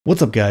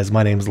What's up guys,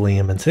 my name is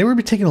Liam and today we're going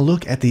to be taking a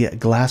look at the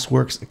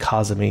GLSSWRKS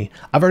Kazemi.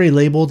 I've already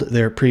labeled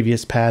their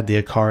previous pad, the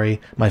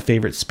Akari, my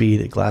favorite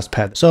speed glass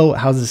pad. So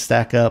how does this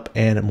stack up,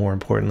 and more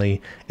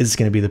importantly, is this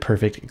going to be the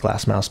perfect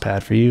glass mouse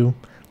pad for you?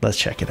 Let's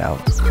check it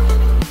out.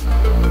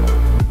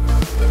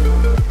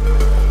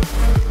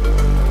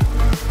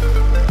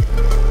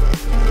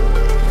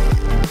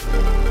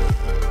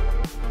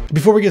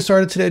 Before we get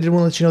started today, I did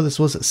want to let you know this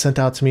was sent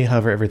out to me.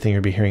 However, everything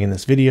you'll be hearing in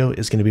this video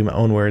is going to be my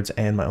own words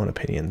and my own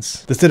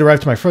opinions. This did arrive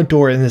to my front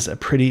door in this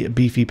pretty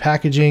beefy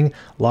packaging.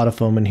 A lot of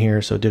foam in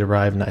here, so it did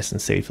arrive nice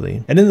and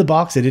safely. And in the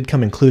box, it did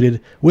come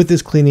included with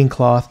this cleaning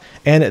cloth.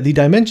 And the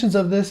dimensions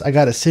of this, I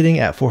got it sitting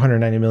at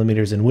 490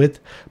 millimeters in width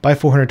by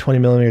 420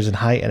 millimeters in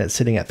height, and it's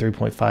sitting at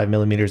 3.5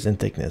 millimeters in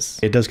thickness.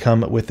 It does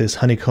come with this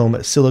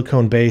honeycomb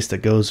silicone base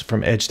that goes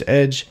from edge to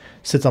edge.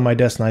 Sits on my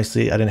desk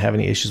nicely. I didn't have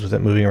any issues with it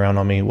moving around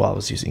on me while I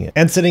was using it.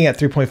 And sitting at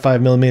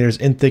 3.5 millimeters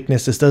in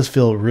thickness, this does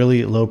feel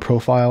really low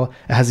profile.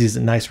 It has these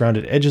nice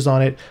rounded edges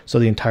on it. So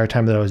the entire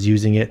time that I was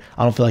using it,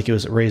 I don't feel like it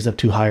was raised up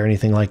too high or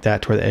anything like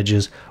that to where the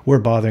edges were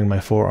bothering my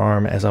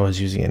forearm as I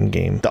was using it in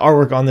game. The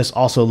artwork on this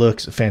also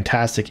looks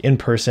fantastic in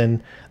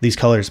person. These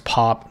colors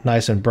pop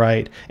nice and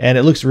bright, and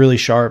it looks really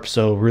sharp,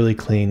 so really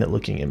clean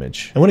looking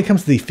image. And when it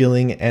comes to the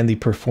feeling and the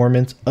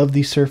performance of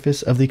the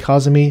surface of the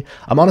Kazemi,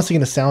 I'm honestly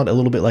going to sound a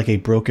little bit like a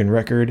broken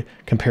record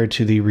compared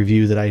to the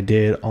review that I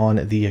did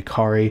on the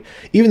Akari.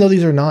 Even though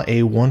these are not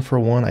a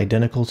one-for-one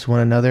identical to one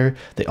another,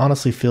 they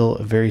honestly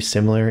feel very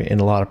similar in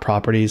a lot of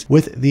properties,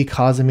 with the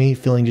Kazemi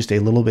feeling just a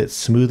little bit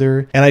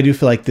smoother. And I do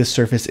feel like this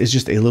surface is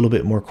just a little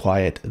bit more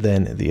quiet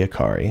than the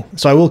Akari.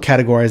 So I will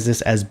categorize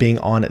this as being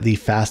on the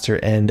faster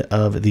end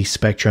of the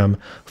spectrum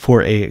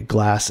for a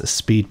glass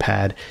speed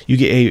pad. You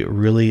get a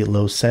really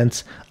low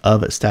sense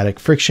of static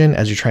friction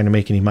as you're trying to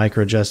make any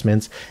micro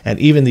adjustments, and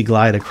even the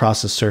glide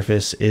across the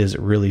surface is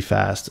really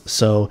fast.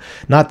 So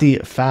not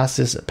the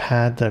fastest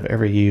pad that I've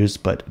ever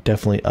used, but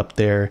definitely up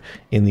there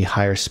in the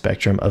higher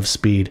spectrum of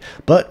speed.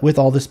 But with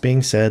all this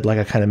being said, like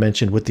I kind of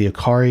mentioned with the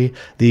Akari,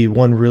 the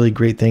one really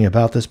great thing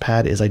about this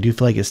pad is I do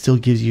feel like it still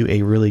gives you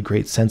a really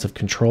great sense of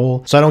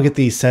control. So I don't get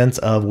the sense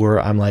of where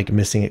I'm like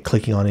missing it,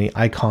 clicking on any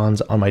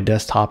icons on my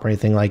desktop or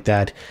anything like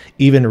that.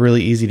 Even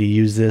really easy to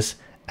use this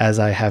as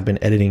I have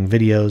been editing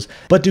videos.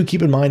 But do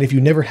keep in mind, if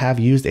you never have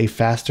used a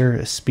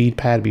faster speed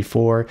pad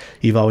before,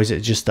 you've always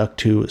just stuck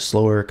to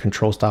slower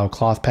control style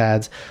cloth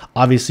pads,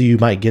 obviously you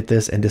might get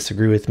this and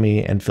disagree with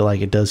me and feel like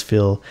it does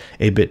feel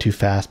a bit too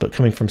fast. But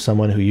coming from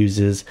someone who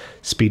uses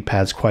speed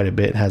pads quite a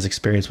bit and has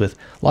experience with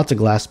lots of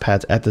glass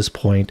pads at this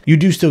point, you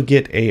do still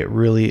get a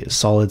really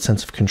solid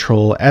sense of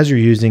control as you're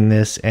using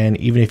this. And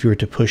even if you were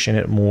to push in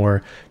it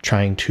more,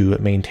 trying to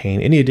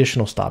maintain any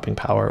additional stopping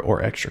power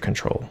or extra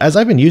control. As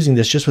I've been using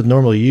this just with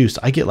normal use,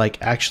 I get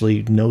like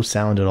actually no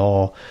sound at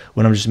all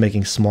when I'm just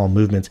making small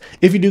movements.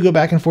 If you do go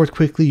back and forth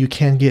quickly, you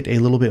can get a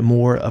little bit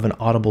more of an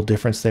audible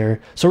difference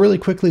there. So really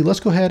quickly, let's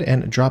go ahead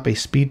and drop a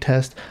speed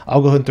test.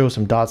 I'll go ahead and throw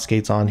some dot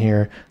skates on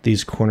here,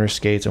 these corner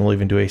skates, and we'll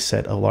even do a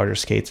set of larger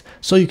skates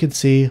so you can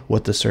see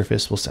what the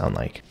surface will sound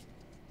like.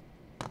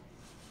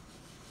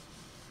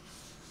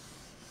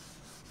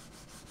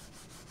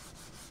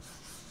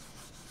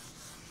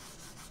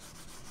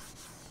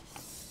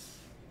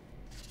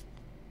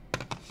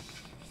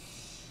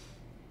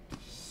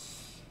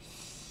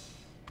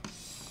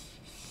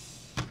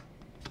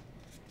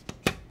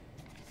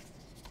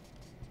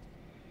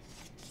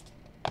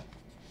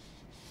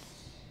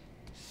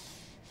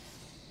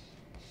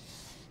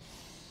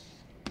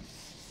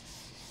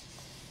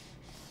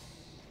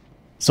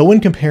 So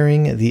when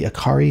comparing the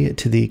Akari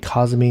to the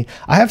Kazemi,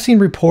 I have seen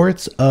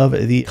reports of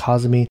the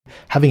Kazemi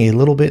having a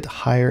little bit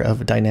higher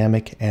of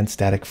dynamic and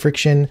static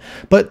friction,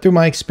 but through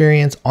my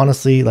experience,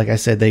 honestly, like I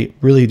said, they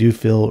really do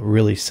feel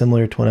really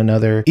similar to one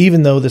another.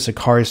 Even though this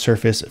Akari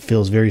surface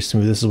feels very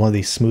smooth, this is one of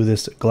the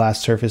smoothest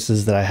glass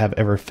surfaces that I have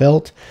ever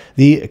felt,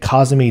 the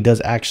Kazemi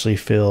does actually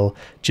feel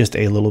just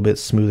a little bit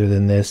smoother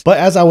than this. But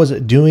as I was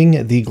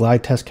doing the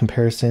glide test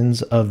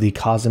comparisons of the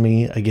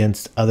Kazemi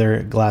against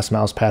other glass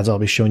mouse pads I'll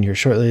be showing you here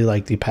shortly,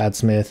 like the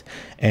Padsmith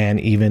and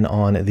even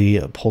on the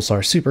Pulsar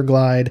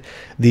Superglide,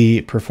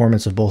 the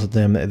performance of both of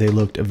them, they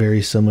looked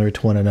very similar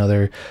to one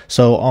another.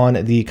 So on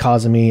the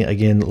Kazemi,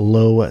 again,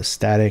 low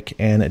static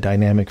and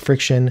dynamic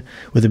friction,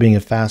 with it being a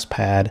fast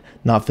pad,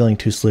 not feeling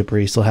too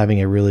slippery, still having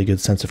a really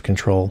good sense of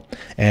control.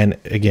 And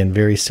again,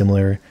 very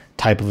similar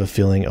type of a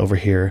feeling over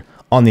here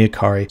on the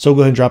Akari. So we'll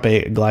go ahead and drop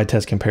a glide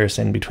test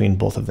comparison between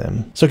both of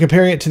them. So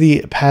comparing it to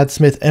the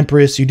Padsmith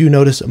Empress, you do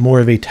notice more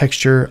of a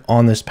texture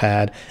on this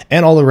pad,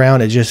 and all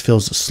around it just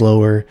feels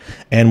slower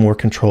and more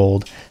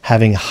controlled,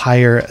 having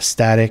higher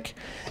static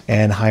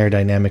and higher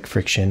dynamic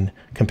friction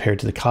compared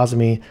to the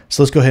Kazemi.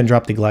 So let's go ahead and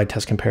drop the glide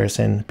test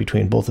comparison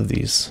between both of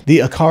these. The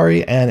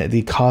Akari and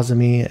the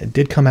Kazemi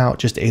did come out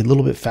just a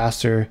little bit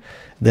faster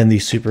than the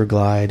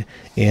Superglide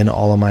in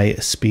all of my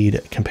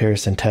speed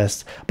comparison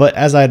tests. But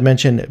as I had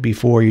mentioned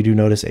before, you do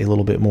notice a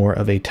little bit more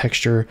of a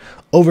texture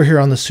over here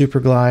on the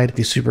Superglide.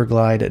 The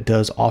Superglide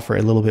does offer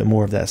a little bit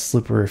more of that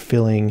slippery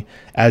feeling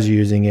as you're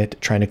using it,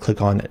 trying to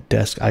click on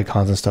desk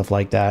icons and stuff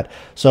like that.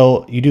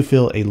 So you do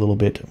feel a little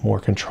bit more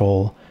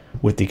control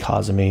with the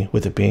Kazemi,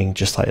 with it being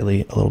just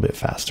slightly a little bit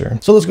faster.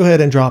 So let's go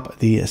ahead and drop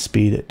the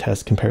speed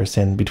test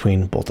comparison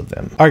between both of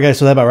them. All right, guys,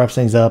 so that about wraps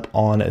things up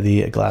on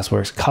the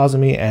GLSSWRKS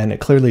Kazemi, and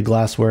clearly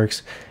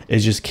GLSSWRKS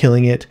is just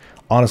killing it.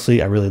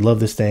 Honestly, I really love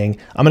this thing.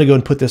 I'm gonna go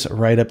and put this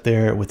right up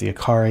there with the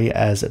Akari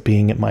as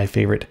being my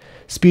favorite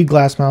speed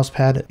glass mouse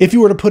pad. If you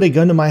were to put a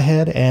gun to my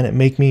head and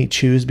make me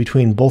choose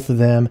between both of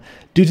them,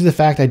 due to the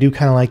fact I do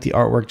kind of like the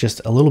artwork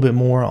just a little bit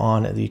more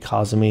on the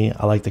Kazemi,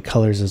 I like the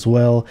colors as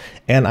well,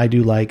 and I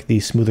do like the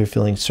smoother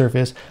feeling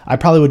surface, I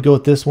probably would go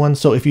with this one.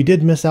 So if you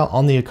did miss out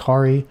on the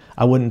Akari,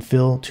 I wouldn't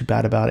feel too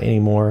bad about it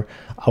anymore.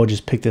 I would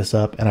just pick this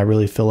up, and I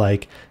really feel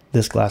like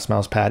this glass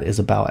mouse pad is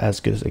about as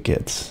good as it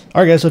gets.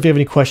 All right, guys, so if you have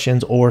any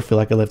questions or feel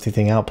like I left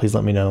anything out, please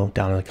let me know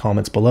down in the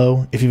comments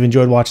below. If you've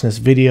enjoyed watching this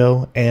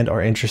video and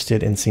are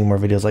interested in seeing more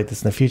videos like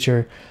this in the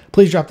future,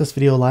 please drop this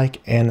video a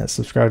like and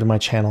subscribe to my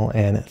channel.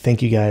 And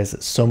thank you guys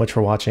so much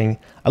for watching.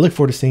 I look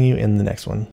forward to seeing you in the next one.